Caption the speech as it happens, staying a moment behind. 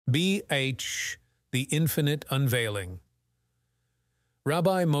BH, the Infinite Unveiling.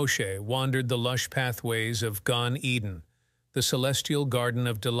 Rabbi Moshe wandered the lush pathways of Gan Eden, the celestial garden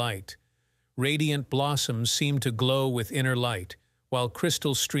of delight. Radiant blossoms seemed to glow with inner light, while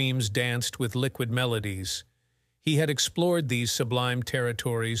crystal streams danced with liquid melodies. He had explored these sublime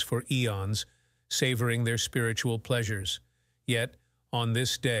territories for eons, savoring their spiritual pleasures. Yet, on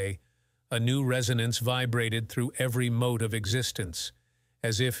this day, a new resonance vibrated through every mote of existence,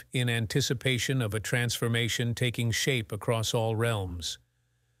 as if in anticipation of a transformation taking shape across all realms.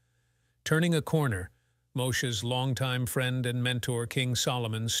 Turning a corner, Moshe's longtime friend and mentor King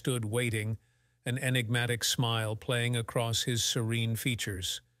Solomon stood waiting, an enigmatic smile playing across his serene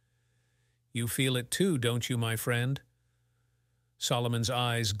features. "You feel it too, don't you, my friend?" Solomon's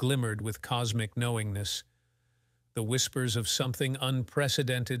eyes glimmered with cosmic knowingness, the whispers of something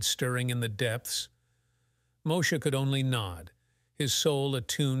unprecedented stirring in the depths. Moshe could only nod, his soul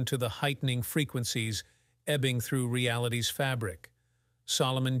attuned to the heightening frequencies ebbing through reality's fabric.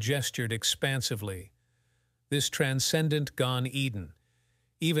 Solomon gestured expansively. This transcendent Gan Eden,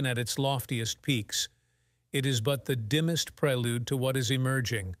 even at its loftiest peaks, it is but the dimmest prelude to what is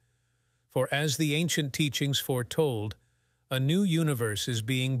emerging. For as the ancient teachings foretold, a new universe is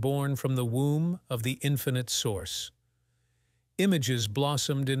being born from the womb of the infinite source. Images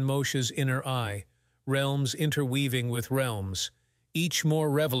blossomed in Moshe's inner eye, realms interweaving with realms, each more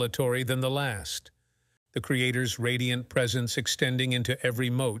revelatory than the last. The Creator's radiant presence extending into every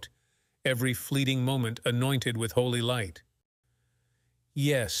mote, every fleeting moment anointed with holy light.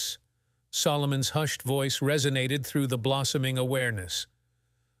 Yes, Solomon's hushed voice resonated through the blossoming awareness.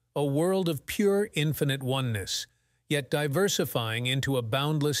 A world of pure infinite oneness, yet diversifying into a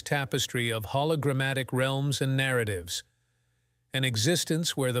boundless tapestry of hologrammatic realms and narratives. An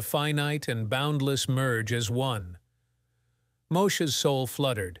existence where the finite and boundless merge as one. Moshe's soul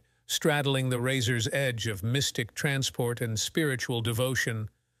fluttered, straddling the razor's edge of mystic transport and spiritual devotion.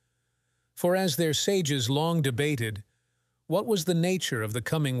 For as their sages long debated, what was the nature of the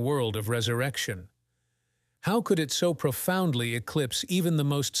coming world of resurrection? How could it so profoundly eclipse even the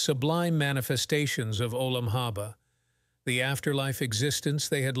most sublime manifestations of Olam Haba, the afterlife existence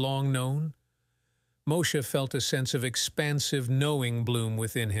they had long known? Moshe felt a sense of expansive knowing bloom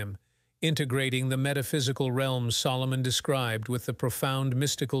within him, integrating the metaphysical realms Solomon described with the profound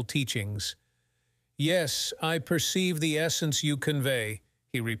mystical teachings. "Yes, I perceive the essence you convey,"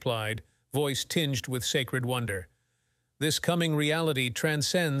 he replied, voice tinged with sacred wonder. "This coming reality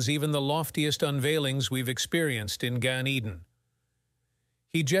transcends even the loftiest unveilings we've experienced in Gan Eden."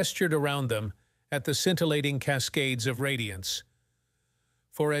 He gestured around them at the scintillating cascades of radiance.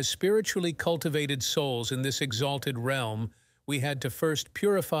 For as spiritually cultivated souls in this exalted realm, we had to first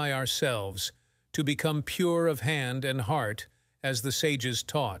purify ourselves, to become pure of hand and heart, as the sages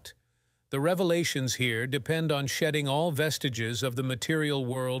taught. The revelations here depend on shedding all vestiges of the material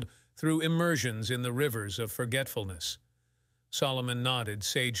world through immersions in the rivers of forgetfulness. Solomon nodded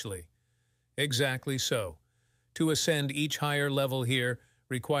sagely. Exactly so. To ascend each higher level here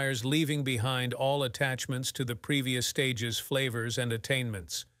requires leaving behind all attachments to the previous stage's flavors and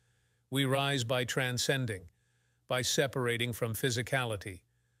attainments. We rise by transcending, by separating from physicality.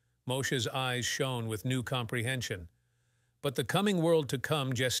 Moshe's eyes shone with new comprehension. But the coming world to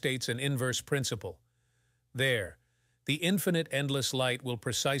come gestates an inverse principle. There, the infinite endless light will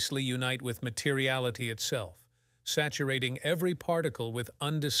precisely unite with materiality itself, saturating every particle with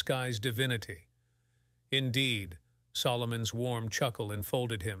undisguised divinity. Indeed, Solomon's warm chuckle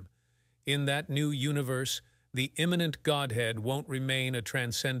enfolded him. In that new universe, the immanent Godhead won't remain a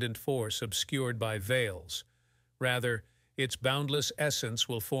transcendent force obscured by veils. Rather, its boundless essence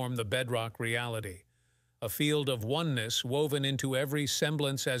will form the bedrock reality, a field of oneness woven into every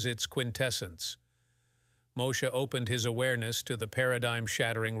semblance as its quintessence. Moshe opened his awareness to the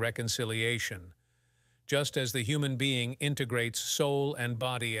paradigm-shattering reconciliation. Just as the human being integrates soul and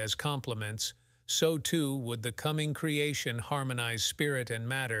body as complements, so too would the coming creation harmonize spirit and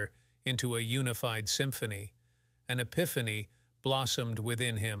matter into a unified symphony. An epiphany blossomed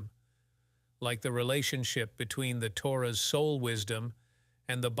within him. Like the relationship between the Torah's soul wisdom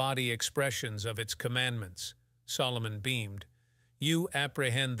and the body expressions of its commandments, Solomon beamed. You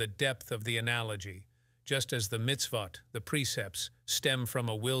apprehend the depth of the analogy, just as the mitzvot, the precepts, stem from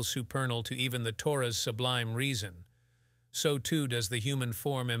a will supernal to even the Torah's sublime reason. So too does the human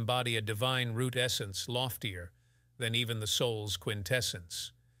form embody a divine root essence loftier than even the soul's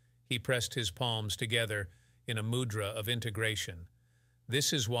quintessence. He pressed his palms together in a mudra of integration.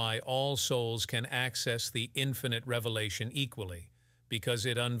 This is why all souls can access the infinite revelation equally, because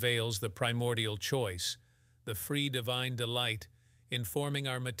it unveils the primordial choice, the free divine delight informing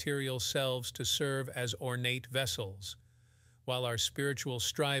our material selves to serve as ornate vessels. While our spiritual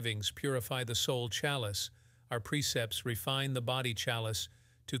strivings purify the soul chalice, our precepts refine the body chalice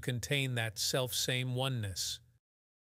to contain that self-same oneness.